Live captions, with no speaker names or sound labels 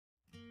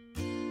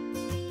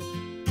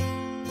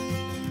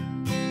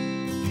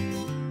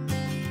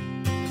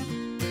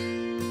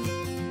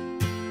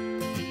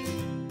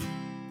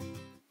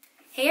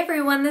Hey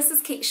everyone, this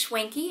is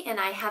kateschwanke and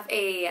I have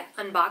a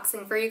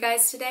unboxing for you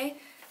guys today.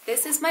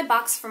 This is my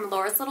box from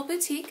Laura's Little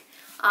Boutique.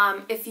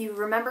 If you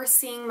remember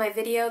seeing my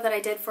video that I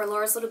did for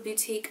Laura's Little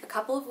Boutique a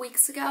couple of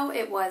weeks ago,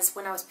 it was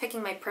when I was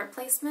picking my print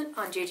placement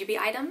on JuJuBe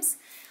items,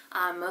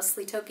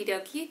 mostly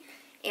Tokidoki.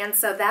 And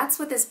so that's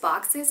what this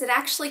box is. It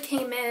actually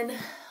came in,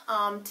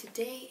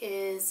 today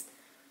is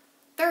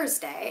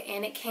Thursday,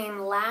 and it came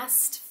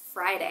last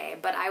Friday,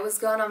 but I was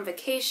gone on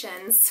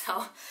vacation,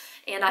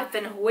 and I've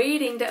been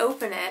waiting to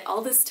open it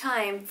all this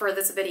time for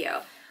this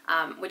video,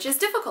 which is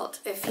difficult.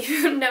 If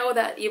you know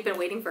that you've been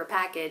waiting for a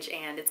package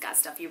and it's got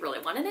stuff you really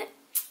want in it,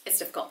 it's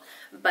difficult.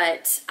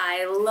 But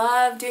I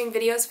love doing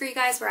videos for you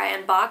guys where I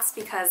unbox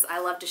because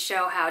I love to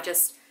show how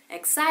just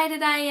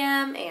excited I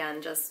am,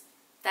 and just,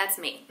 that's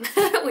me.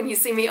 When you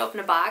see me open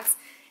a box,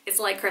 it's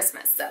like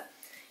Christmas. So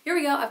here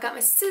we go. I've got my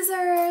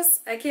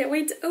scissors. I can't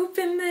wait to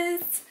open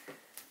this.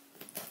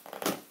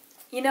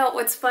 You know,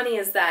 what's funny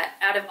is that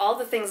out of all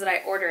the things that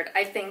I ordered,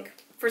 I think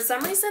for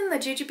some reason the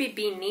JuJuBe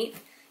Be Neat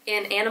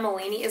in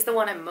Animalini is the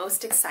one I'm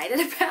most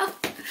excited about.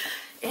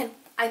 And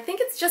I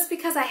think it's just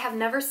because I have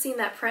never seen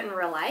that print in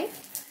real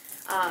life.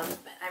 But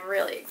I'm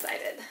really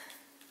excited.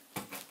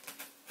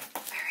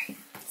 Alright,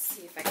 let's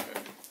see if I can...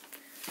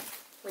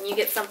 When you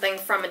get something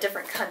from a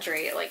different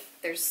country, like,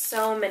 there's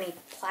so many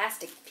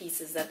plastic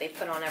pieces that they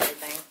put on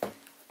everything.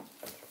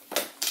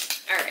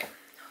 Alright.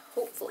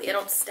 Hopefully I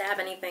don't stab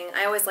anything.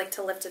 I always like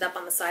to lift it up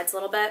on the sides a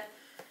little bit,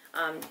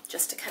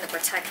 just to kind of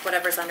protect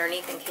whatever's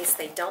underneath in case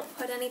they don't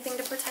put anything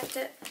to protect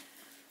it.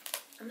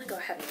 I'm going to go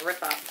ahead and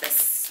rip off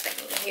this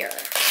thing here.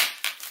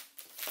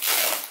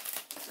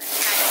 My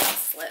tag won't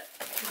slip.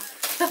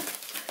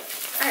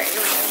 Alright,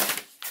 here we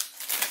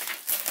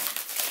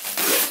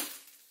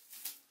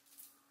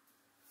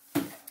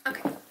go.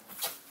 Okay.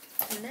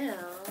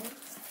 Now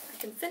I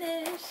can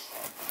finish.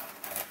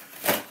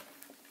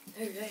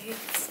 Alright.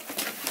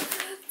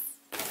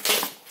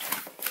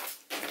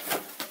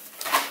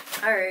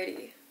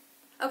 Alrighty.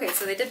 Okay,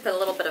 so they did put a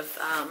little bit of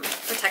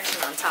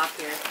protection on top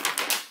here.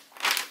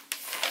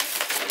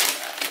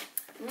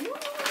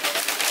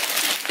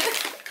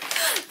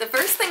 The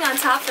first thing on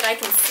top that I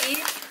can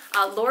see,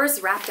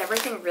 Laura's wrapped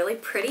everything really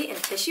pretty in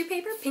tissue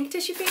paper, pink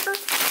tissue paper.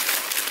 Let's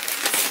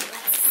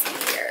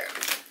see here.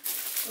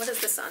 What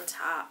is this on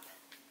top?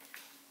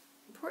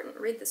 Important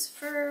to read this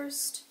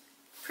first.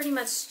 Pretty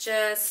much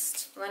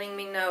just letting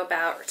me know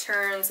about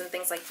returns and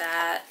things like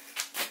that.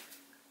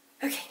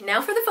 Okay, now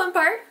for the fun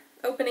part.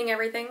 Opening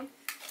everything.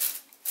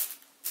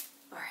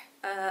 Alright,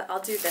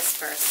 I'll do this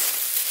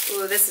first.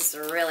 Ooh, this is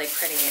really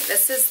pretty.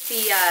 This is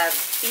the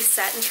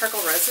satin charcoal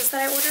roses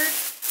that I ordered.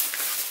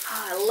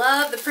 Oh, I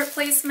love the print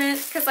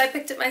placement because I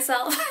picked it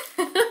myself.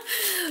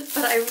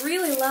 But I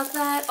really love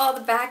that. Oh,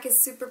 the back is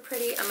super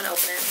pretty. I'm going to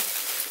open it.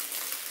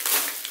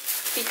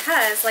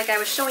 Because, like I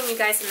was showing you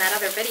guys in that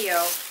other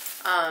video,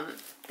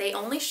 they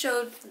only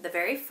showed the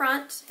very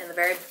front and the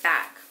very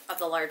back of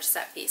the large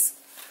set piece.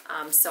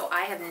 So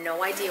I have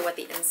no idea what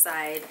the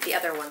inside, the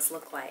other ones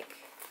look like.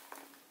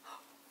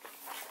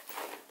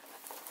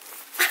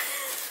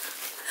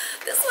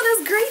 This one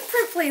has great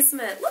print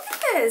placement. Look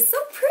at this, so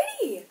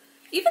pretty.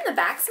 Even the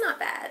back's not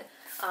bad,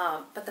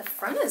 but the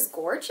front is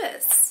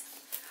gorgeous.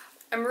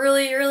 I'm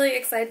really, really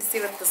excited to see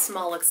what the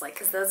small looks like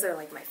because those are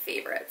like my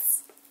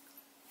favorites.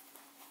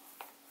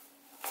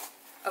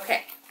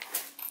 Okay,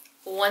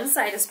 one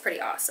side is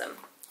pretty awesome.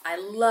 I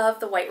love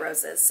the white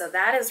roses, so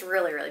that is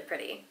really, really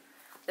pretty.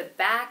 The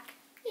back,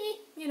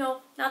 you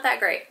know, not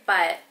that great,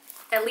 but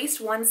at least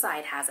one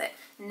side has it.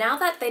 Now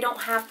that they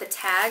don't have the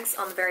tags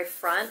on the very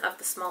front of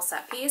the small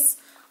set piece,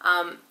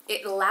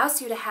 it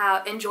allows you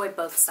to enjoy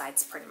both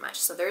sides pretty much.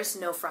 So there's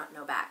no front,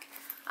 no back.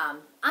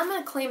 I'm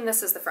going to claim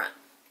this as the front.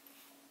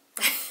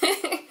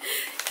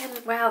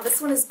 And wow,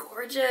 this one is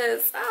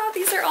gorgeous. Oh,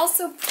 these are all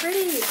so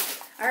pretty.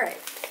 All right,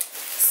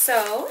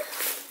 so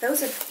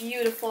those are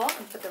beautiful. I'll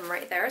put them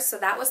right there. So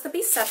that was the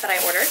Be set that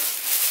I ordered.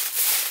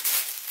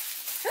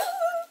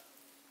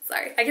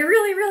 Sorry, I get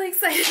really, really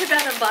excited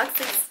about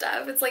unboxing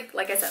stuff. It's like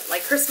I said,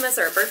 like Christmas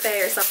or a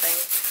birthday or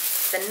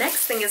something. The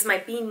next thing is my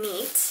Be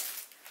Neat,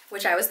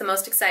 which I was the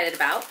most excited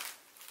about.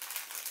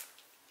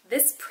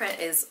 This print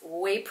is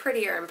way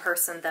prettier in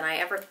person than I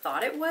ever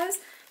thought it was,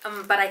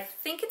 but I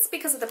think it's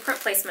because of the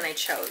print placement I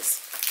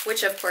chose,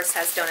 which of course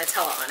has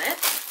Donatella on it.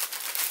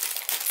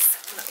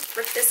 So I'm gonna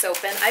rip this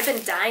open. I've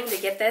been dying to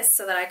get this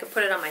so that I could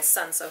put it on my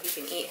son so he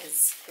can eat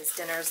his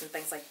dinners and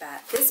things like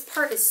that. This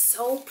part is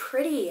so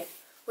pretty.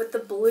 With the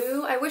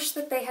blue, I wish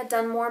that they had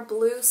done more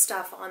blue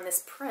stuff on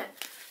this print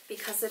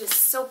because it is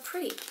so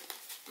pretty.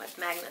 My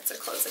magnets are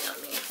closing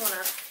on me. I want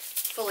to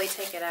fully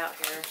take it out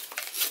here.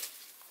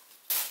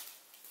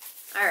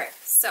 Alright,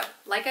 so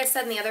like I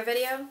said in the other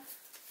video,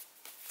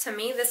 to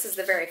me this is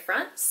the very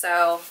front,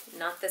 so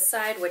not this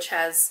side, which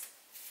has,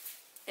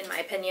 in my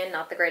opinion,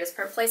 not the greatest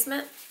print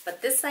placement,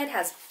 but this side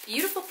has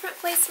beautiful print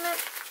placement.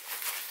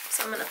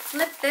 So I'm going to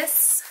flip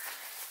this.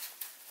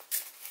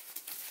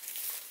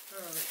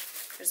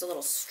 There's a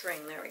little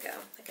string, there we go.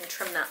 I can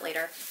trim that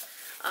later.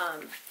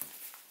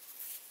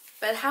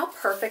 But how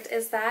perfect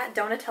is that?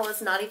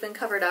 Donatella's not even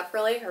covered up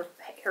really. Her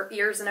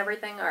ears and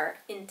everything are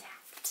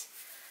intact.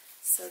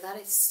 So that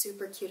is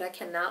super cute. I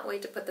cannot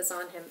wait to put this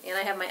on him. And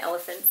I have my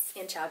elephants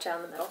and Chow Chow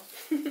in the middle.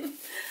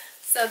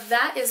 So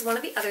that is one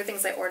of the other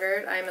things I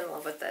ordered. I'm in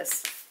love with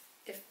this.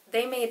 If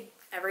they made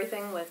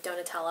everything with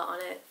Donatella on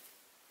it,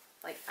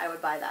 like, I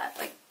would buy that.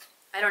 Like,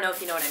 I don't know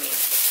if you know what I mean.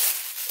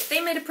 If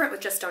they made a print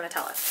with just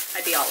Donatella,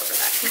 I'd be all over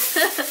that.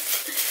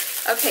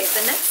 Okay,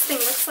 the next thing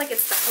looks like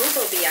it's the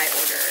JuJuBe I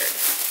ordered.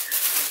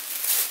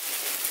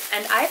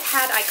 And I've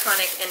had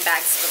Iconic in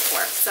bags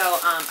before, so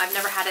I've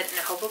never had it in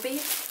a JuJuBe.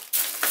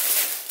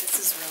 This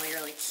is really,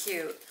 really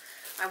cute.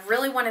 I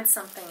really wanted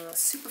something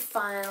super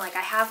fun. Like,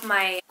 I have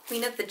my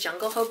Queen of the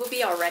Jungle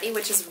JuJuBe already,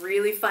 which is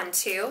really fun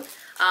too.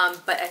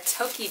 But a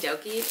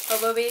Tokidoki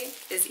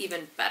JuJuBe is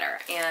even better.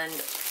 And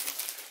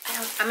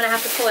I'm gonna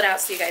have to pull it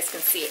out so you guys can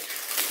see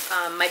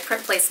my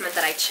print placement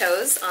that I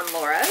chose on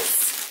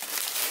Laura's.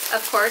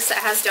 Of course, it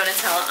has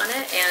Donatella on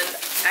it and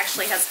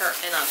actually has her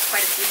in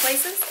quite a few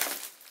places.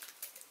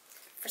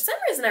 For some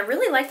reason, I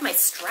really like my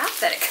strap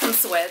that it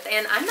comes with,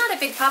 and I'm not a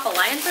big Papa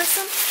Lion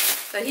person,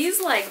 but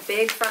he's like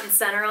big front and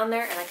center on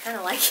there, and I kind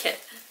of like it.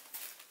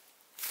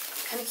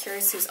 I'm kind of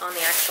curious who's on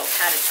the actual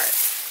padded part.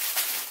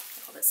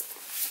 All this.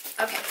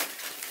 Okay.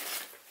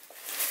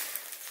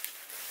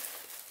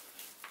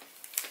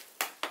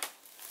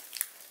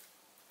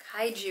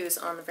 Kaiju's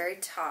on the very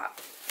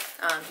top.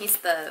 He's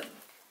the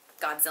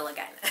Godzilla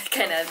guy,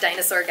 kind of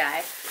dinosaur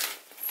guy.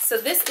 So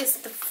this is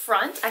the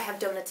front. I have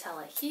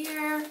Donatella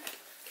here,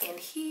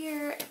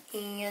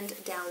 and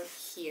down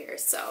here.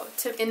 So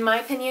in my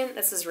opinion,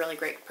 this is really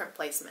great print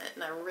placement,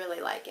 and I really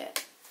like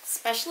it.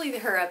 Especially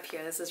her up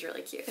here. This is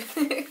really cute.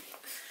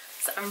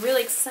 So I'm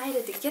really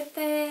excited to get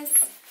this.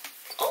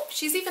 Oh,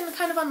 she's even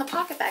kind of on the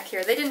pocket back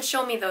here. They didn't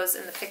show me those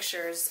in the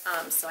pictures,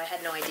 so I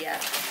had no idea.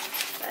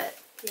 But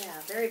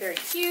yeah, very, very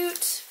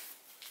cute.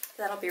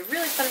 That'll be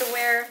really fun to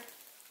wear.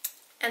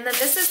 And then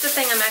this is the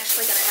thing I'm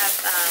actually going to have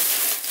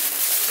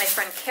my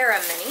friend Kara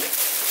mini.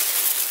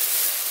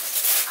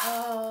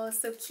 Oh,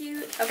 so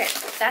cute. Okay,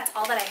 that's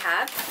all that I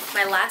have.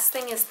 My last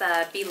thing is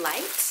the Be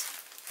Light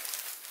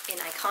in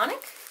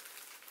Iconic.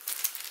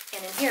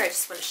 And in here I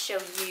just want to show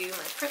you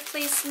my print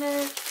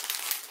placement.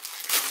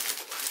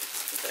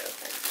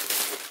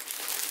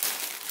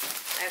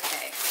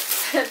 Okay,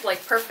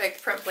 like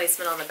perfect print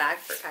placement on the back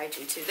for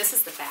Kaiju too. This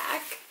is the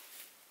back.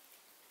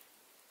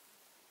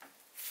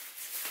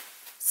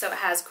 So it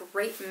has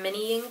great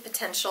miniing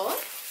potential.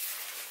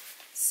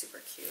 Super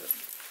cute.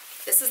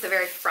 This is the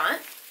very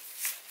front.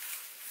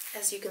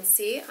 As you can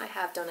see, I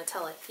have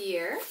Donatella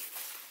here.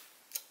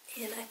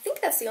 And I think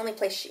that's the only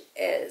place she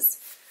is.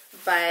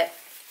 But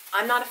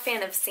I'm not a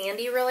fan of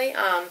Sandy really.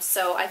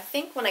 So I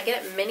think when I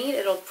get it minied,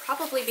 it'll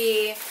probably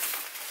be...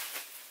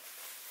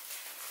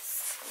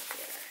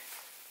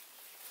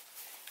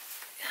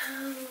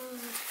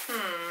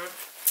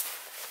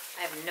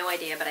 I have no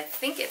idea, but I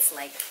think it's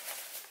like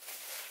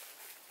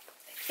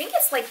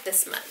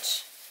this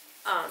much.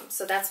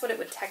 So that's what it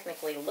would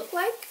technically look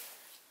like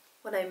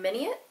when I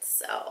mini it.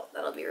 So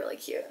that'll be really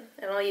cute.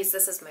 And I'll use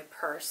this as my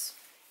purse.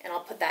 And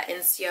I'll put that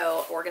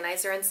Instio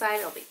organizer inside.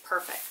 It'll be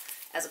perfect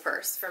as a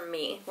purse for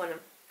me when I'm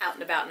out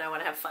and about and I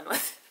want to have fun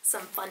with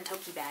some fun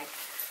Toki bag.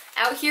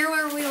 Out here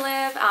where we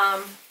live,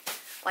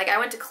 like I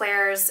went to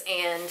Claire's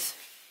and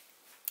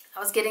I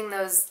was getting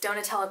those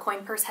Donatella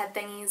coin purse head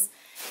thingies,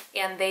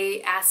 and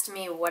they asked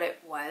me what it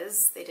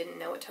was. They didn't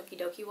know what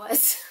Tokidoki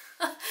was.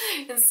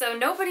 And so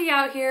nobody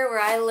out here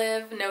where I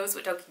live knows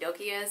what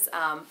Tokidoki is,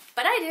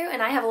 but I do,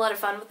 and I have a lot of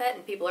fun with it,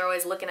 and people are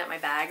always looking at my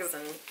bags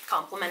and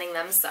complimenting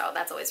them, so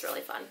that's always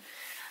really fun.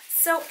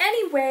 So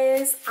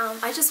anyways,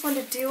 I just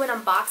wanted to do an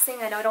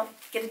unboxing. I know I don't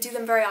get to do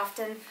them very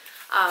often,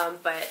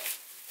 but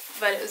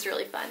it was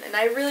really fun, and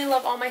I really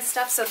love all my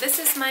stuff. So this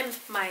is my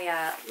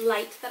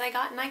light that I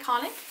got in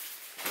Iconic.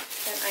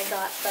 Then I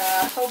got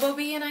the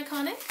JuJuBe in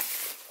Iconic.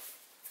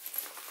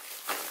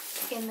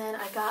 And then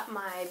I got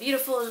my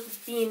beautiful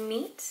Being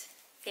Neat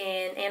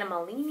in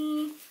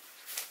Animalini.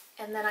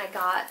 And then I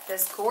got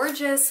this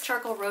gorgeous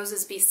Charcoal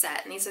Roses bee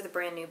set. And these are the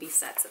brand new bee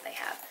sets that they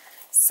have.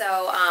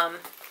 So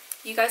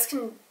you guys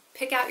can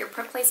pick out your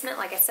print placement,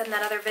 like I said in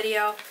that other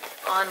video,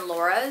 on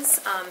Laura's.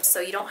 So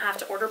you don't have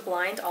to order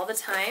blind all the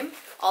time.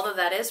 Although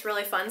that is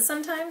really fun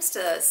sometimes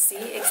to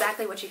see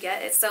exactly what you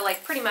get. It's so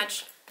like pretty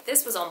much...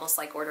 This was almost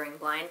like ordering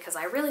blind because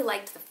I really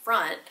liked the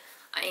front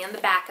and the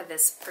back of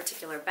this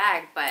particular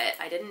bag, but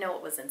I didn't know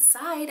what was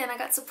inside and I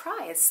got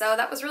surprised, so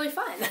that was really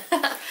fun.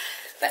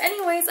 But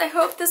anyways, I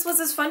hope this was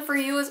as fun for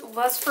you as it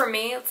was for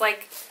me. It's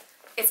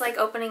like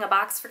opening a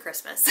box for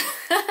Christmas.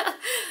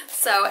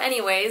 So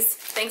anyways,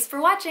 thanks for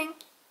watching.